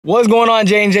What's going on,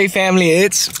 J&J family?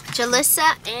 It's Jalissa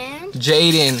and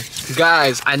Jaden.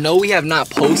 Guys, I know we have not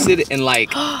posted in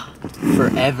like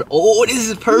forever. Oh, this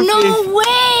is perfect. no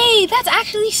way! That's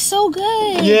actually so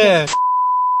good. Yeah.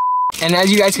 And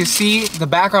as you guys can see, the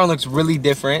background looks really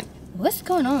different. What's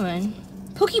going on?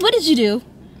 Pookie, what did you do?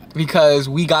 Because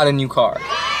we got a new car.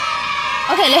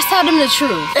 Okay, let's tell them the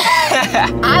truth.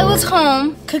 I was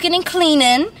home cooking and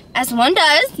cleaning, as one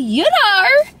does, you know,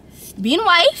 being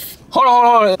wife. Hold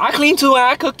on. I clean too and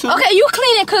I cook too. Okay, you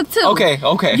clean and cook too. Okay.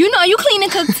 You know you clean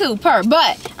and cook too,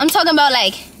 but I'm talking about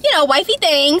like, you know, wifey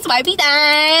things.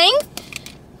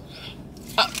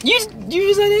 You just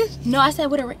said this? No, I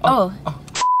said whatever. Oh.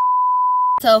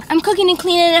 So I'm cooking and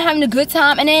cleaning and having a good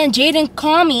time, and then Jaden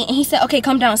called me and he said, okay,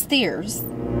 come downstairs.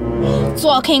 So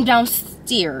I came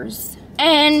downstairs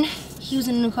and he was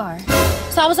in a new car.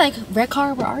 So I was like, red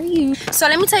car, where are you? So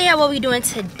let me tell you what we're doing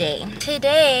today.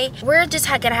 Today, we're just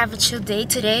gonna have a chill day.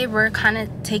 Today, we're kind of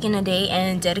taking a day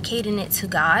and dedicating it to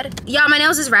God. Y'all, my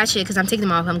nails is ratchet because I'm taking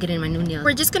them off. I'm getting my new nails.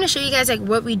 We're just gonna show you guys like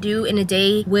what we do in a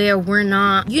day where we're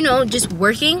not, you know, just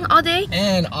working all day.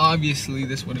 And obviously,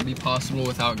 this wouldn't be possible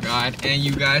without God and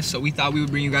you guys. So we thought we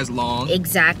would bring you guys along.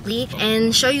 Exactly.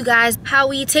 And show you guys how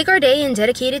we take our day and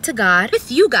dedicate it to God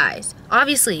with you guys.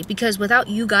 Obviously, because without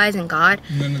you guys and God,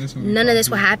 none of this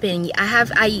will happen.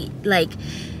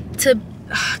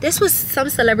 This was some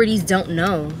celebrities don't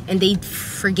know and they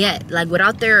forget. Like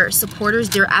without their supporters,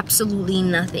 they're absolutely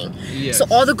nothing. Yes. So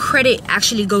all the credit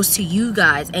actually goes to you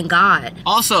guys and God.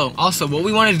 Also, what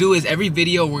we want to do is every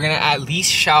video we're gonna at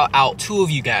least shout out 2 of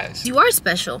you guys. You are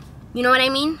special. You know what I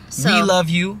mean? So we love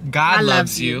you. God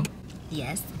loves you.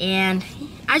 Yes, and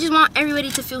I just want everybody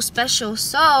to feel special.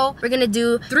 So we're gonna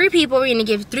do 3 people. We're gonna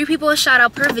give 3 people a shout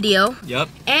out per video. Yep.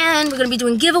 And we're gonna be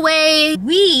doing giveaway.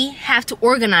 We have to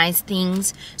organize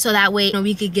things so that way, you know,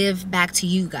 we could give back to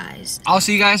you guys.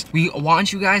 Also, you guys, we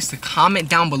want you guys to comment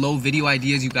down below video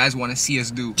ideas you guys want to see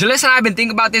us do. Jalissa and I have been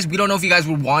thinking about this. We don't know if you guys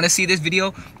would want to see this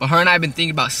video, but her and I have been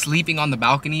thinking about sleeping on the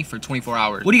balcony for 24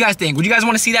 hours. What do you guys think? Would you guys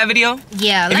want to see that video?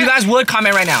 Yeah. If you guys would,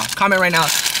 comment right now. Comment right now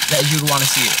that you'd want to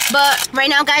see it. But right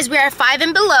now, guys, we are 5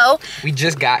 and below. We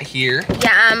just got here.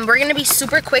 Yeah, we're gonna be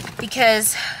super quick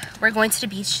because we're going to the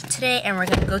beach today, and we're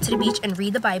gonna go to the beach and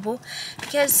read the Bible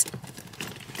because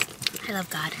I love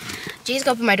God. Jay's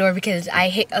gonna open my door because I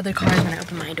hate other cars when I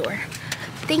open my door.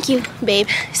 Thank you, babe.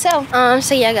 So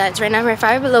yeah, guys, right now we're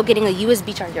 5 below getting a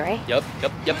USB charger, right? Yep.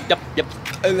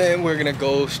 And then we're gonna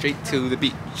go straight to the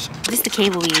beach. This is the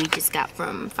cable we just got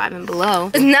from 5 and below.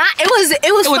 It's not. It was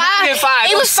 5. Not even 5.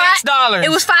 It was $6. It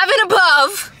was 5 and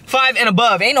above. 5 and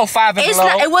above. Ain't no 5 and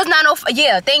below. It was not no.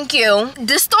 Yeah, thank you.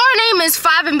 The store name is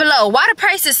 5 and below. Why the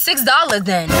price is $6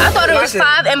 then? I thought it was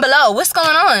 5 and below. What's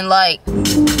going on? Like.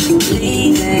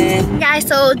 Guys,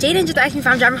 so Jaden just asked me if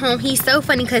I'm driving home. He's so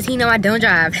funny because he know I don't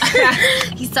drive.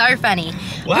 He's so funny.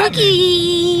 What?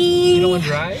 Pookie. You don't want to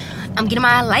drive? I'm getting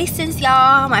my license,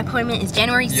 y'all. My appointment is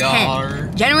January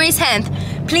 10th. January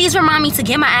 10th. Please remind me to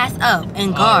get my ass up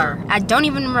and go. I don't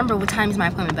even remember what time is my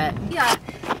appointment, but we got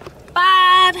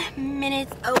 5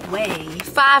 minutes away.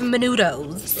 5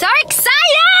 minutos. So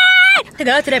excited to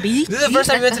go to the beach. This is the first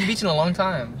time we went to the beach in a long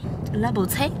time. La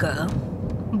Bottega.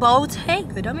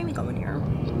 Bottega. Don't make me go in here.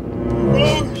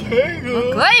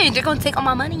 Okay, they're gonna take all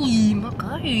my money.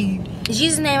 Okay. In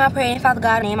Jesus' name I pray, and Father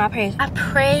God's name I pray. I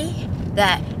pray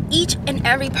that each and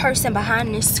every person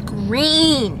behind this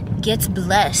screen gets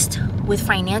blessed with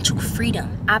financial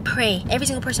freedom. I pray every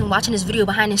single person watching this video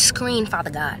behind this screen,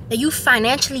 Father God, that you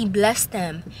financially bless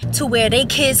them to where they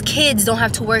kids don't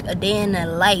have to work a day in their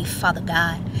life, Father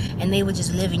God, and they will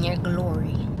just live in your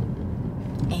glory.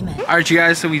 Amen. All right, you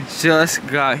guys, so we just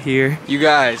got here. You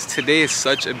guys, today is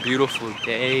such a beautiful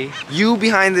day. You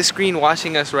behind the screen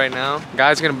watching us right now,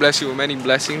 God's gonna bless you with many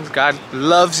blessings. God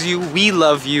loves you, we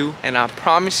love you, and I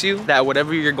promise you that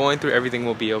whatever you're going through, everything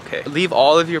will be okay. Leave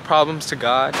all of your problems to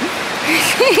God.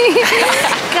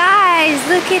 Guys,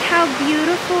 look at how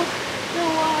beautiful the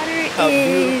water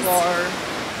is.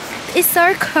 Beautiful. It's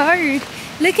our card.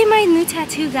 Look at my new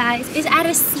tattoo, guys. It's at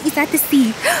a sea. It's at the sea.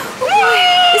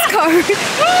 It's card.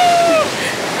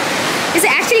 Is it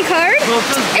actually card?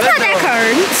 It's not that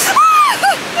card.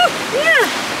 Yeah.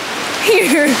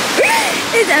 Here.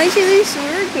 It's actually so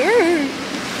good.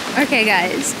 Okay,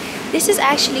 guys. This is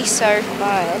actually so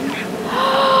fun.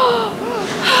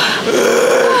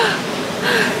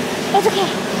 It's okay.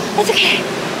 It's okay.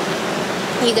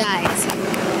 You guys.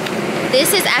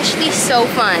 This is actually so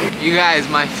fun. You guys,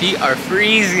 my feet are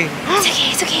freezing. It's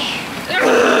okay, it's okay.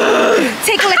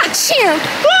 Take it like a champ.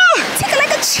 Take it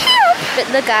like a champ.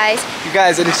 But look, guys. You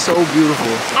guys, it is so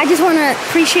beautiful. I just want to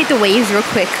appreciate the waves real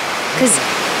quick. Because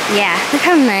Yeah, look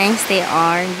how nice they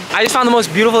are. I just found the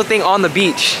most beautiful thing on the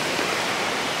beach.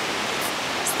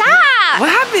 Stop! What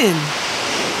happened?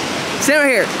 Sit right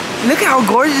here. Look how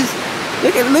gorgeous.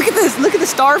 Look at this. Look at the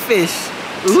starfish.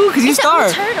 Ooh, cause you star.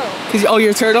 It's a turtle. Cause oh,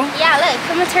 you're a turtle. Yeah, look,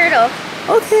 I'm a turtle.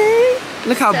 Okay.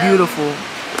 Look how beautiful.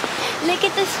 Look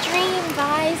at the stream,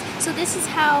 guys. So this is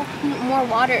how more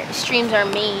water streams are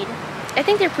made. I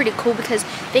think they're pretty cool because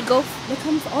all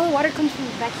the water comes from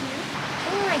back here.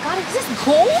 Oh my god, is this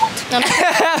gold? No,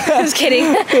 I'm just kidding.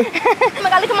 Oh my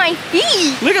god, look at my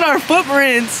feet. Look at our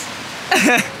footprints.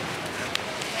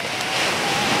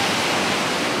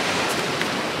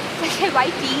 Look at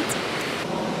my feet.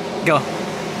 Go.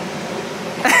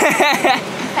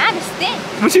 That is thick.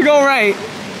 But you're going right.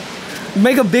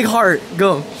 Make a big heart.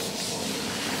 Go.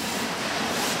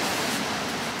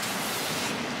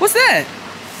 What's that?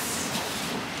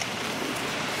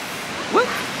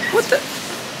 What the?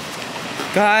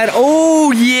 God.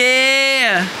 Oh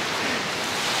yeah.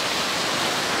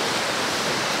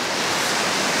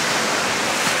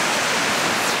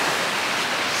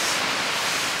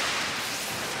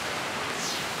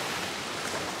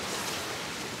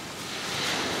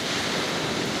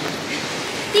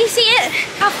 Do you see it?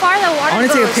 How far the water goes? I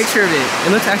want to take a picture of it.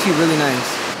 It looks actually really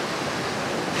nice.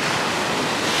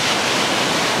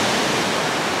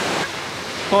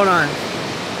 Hold on.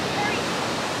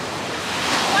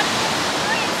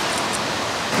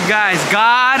 Guys,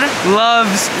 God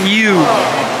loves you.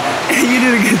 You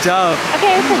did a good job.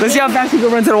 Okay. Let's see how fast you can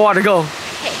run to the water. Go.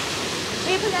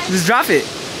 Okay. Just drop it.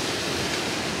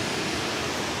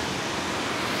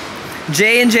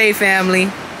 J and J family.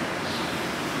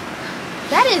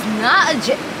 That is not a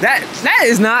J. That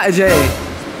is not a J.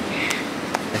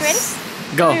 Ready?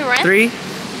 Go. 3,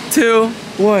 2,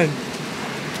 1.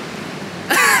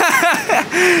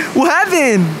 What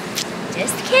happened?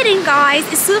 Just kidding, guys.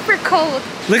 It's super cold.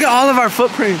 Look at all of our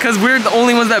footprints, because we're the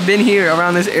only ones that have been here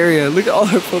around this area. Look at all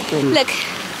our footprints. Look,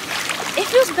 it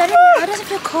feels better now. It doesn't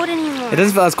feel cold anymore. It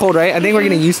doesn't feel as cold, right? I think we're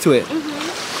getting used to it. Waves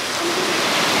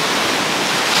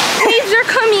are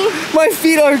coming. My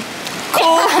feet are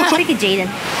cold. Look at Jaden.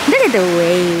 Look at the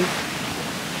wave.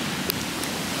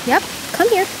 Yep, come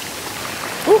here.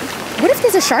 Ooh, what if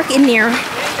there's a shark in there?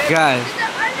 Guys,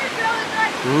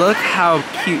 look how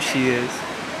cute she is.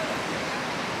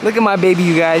 Look at my baby,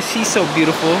 you guys. She's so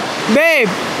beautiful. Babe!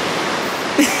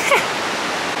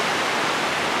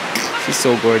 She's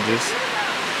so gorgeous.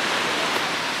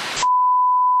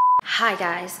 Hi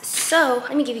guys, so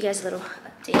let me give you guys a little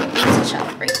update. It's a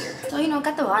shower right here. So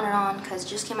got the water on because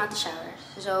just came out the shower.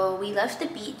 So we left the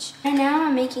beach. And now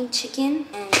I'm making chicken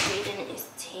and Jaden is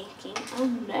taking a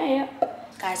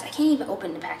nap. Guys, I can't even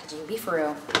open the packaging, be for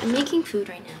real. I'm making food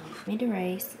right now. Made the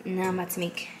rice, and now I'm about to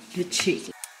make the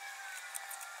chicken.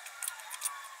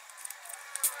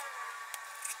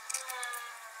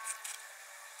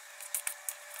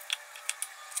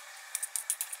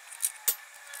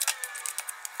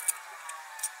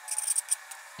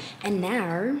 And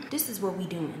now, this is what we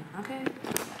doing, okay?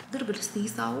 A little bit of sea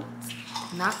salt,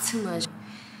 not too much.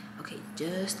 Okay,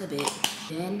 just a bit.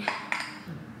 Then,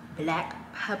 black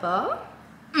pepper.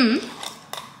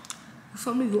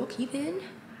 From New York, even.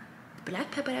 Black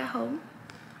pepper at home.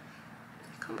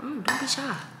 Come on, don't be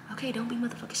shy. Okay, don't be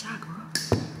motherfucking shy, girl.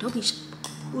 Don't be shy.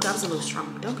 Ooh, that was a little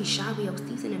strong. Don't be shy, we have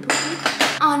seasoning.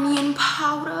 Onion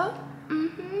powder.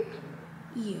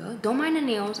 Yeah, don't mind the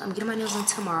nails. I'm getting my nails done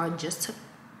tomorrow just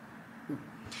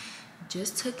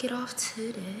took it off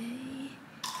today.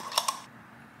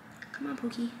 Come on,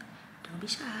 Pookie. Don't be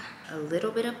shy. A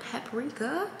little bit of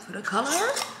paprika for the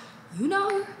color.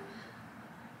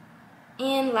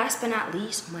 And last but not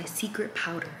least, my secret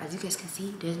powder. As you guys can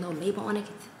see, there's no label on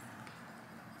it.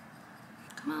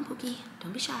 Come on, Pookie.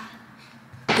 Don't be shy.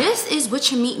 This is what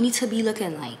your meat needs to be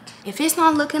looking like. If it's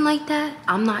not looking like that,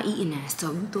 I'm not eating that.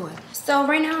 So you thought. So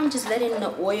right now, I'm just letting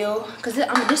the oil, because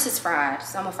this is fried.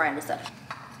 So I'm going to fry this up.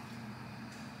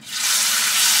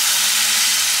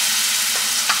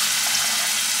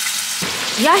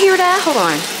 Y'all hear that? Hold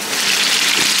on.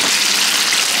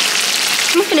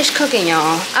 I'm gonna finish cooking,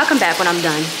 y'all. I'll come back when I'm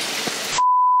done.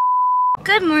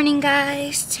 Good morning,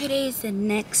 guys. Today's the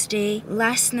next day.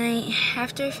 Last night,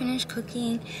 after I finished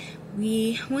cooking,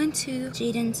 we went to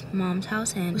Jaden's mom's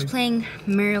house and was playing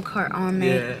Mario Kart all night.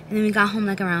 Yeah. And then we got home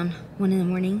like around 1 in the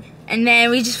morning. And then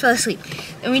we just fell asleep.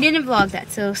 And we didn't vlog that,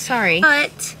 so sorry.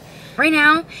 But right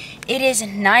now, it is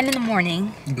 9 in the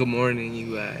morning. Good morning,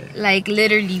 you guys. Like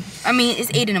literally, I mean, it's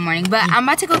 8 in the morning, but I'm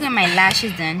about to go get my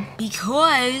lashes done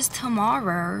because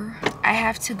tomorrow I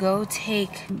have to go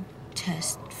take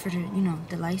test for the,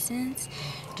 the license,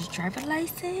 the driver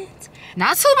license.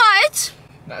 Not too much.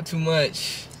 Not too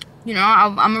much. You know,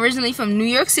 I'm originally from New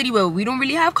York City, where we don't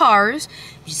really have cars.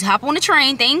 You just hop on the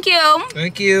train. Thank you.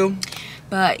 Thank you.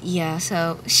 But yeah,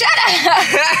 so shut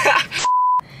up.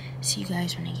 See you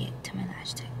guys when I get to my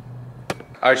lash tech.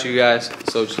 Alright, you guys.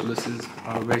 So Jalissa's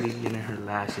already getting her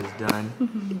lashes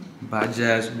done by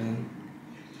Jasmine.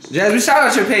 Jasmine, shout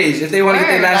out your page if they want to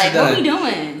get their lashes done. What we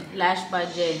doing? Lash by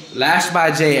Jay. Lash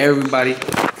by Jay, everybody.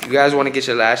 If you guys want to get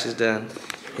your lashes done,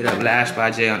 hit up Lash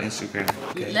by Jay on Instagram.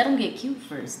 Okay. Let them get cute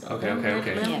first. Though.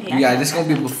 Okay. Yeah, this is gonna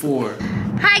be before.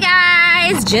 Hi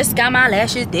guys, just got my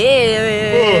lashes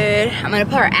did. I'm gonna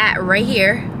put her at right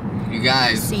here. You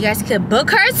guys. So you guys could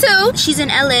book her too. She's in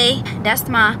LA. That's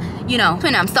my, you know,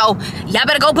 twin. So y'all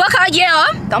better go book her,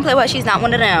 yeah. Don't play with her, she's not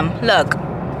one of them. Look.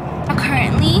 I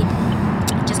currently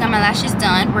just got my lashes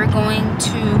done. We're going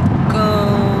to go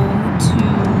to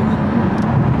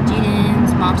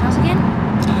Jaden's mom's house again.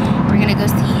 We're gonna go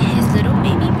see his little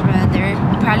baby brother.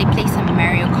 Probably play some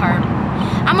Mario Kart.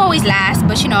 I'm always last,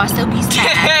 but you know I still be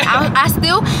sad. I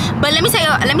still. But let me tell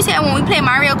you, when we play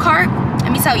Mario Kart,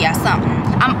 let me tell y'all something.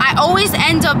 I always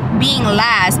end up being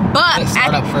last, but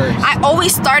I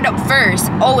always start up first.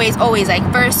 Always, like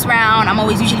first round. I'm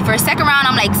always usually first. Second round,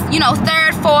 I'm like, you know,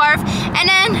 third, fourth, and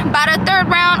then by the third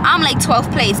round, I'm like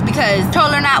 12th place because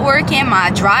controller not working,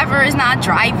 my driver is not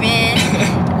driving,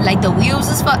 like the wheels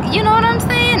is fuck. You know what I'm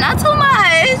saying? Not too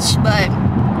much, but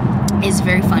it's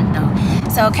very fun though.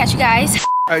 So catch you guys.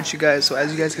 Alright, you guys. So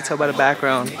as you guys can tell by the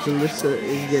background, Jalissa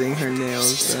is getting her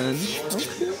nails done.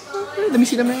 Okay. Let me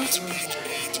see the nails.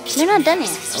 They're not done yet.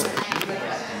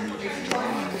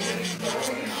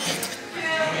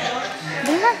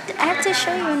 I have to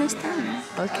show you when it's done.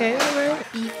 Okay,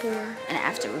 alright. Before and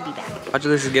after, we'll be back.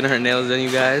 Jalissa is getting her nails done,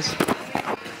 you guys.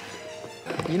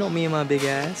 You know me and my big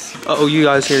ass. Uh-oh, you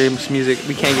guys hear this music.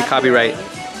 We can't get copyright.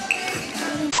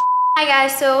 Hi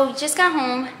guys, so we just got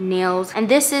home. Nails. And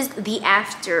this is the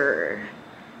after.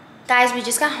 Guys, we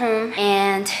just got home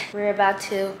and we're about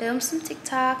to film some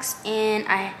TikToks, and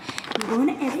I'm going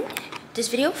to edit this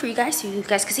video for you guys so you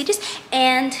guys can see this.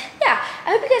 And yeah,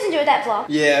 I hope you guys enjoyed that vlog.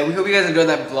 Yeah, we hope you guys enjoyed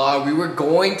that vlog. We were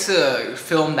going to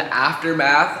film the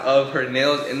aftermath of her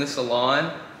nails in the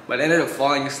salon, but I ended up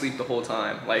falling asleep the whole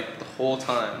time, like the whole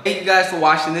time. Thank you guys for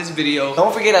watching this video.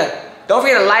 Don't forget to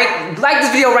like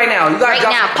this video right now. You gotta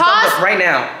drop a thumbs up right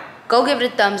now. Go give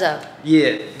it a thumbs up.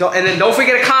 Yeah, and then don't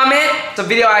forget to comment some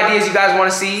video ideas you guys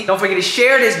want to see. Don't forget to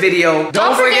share this video.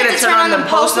 Don't forget to turn on the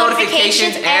post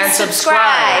notifications and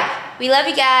subscribe. We love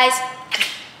you guys.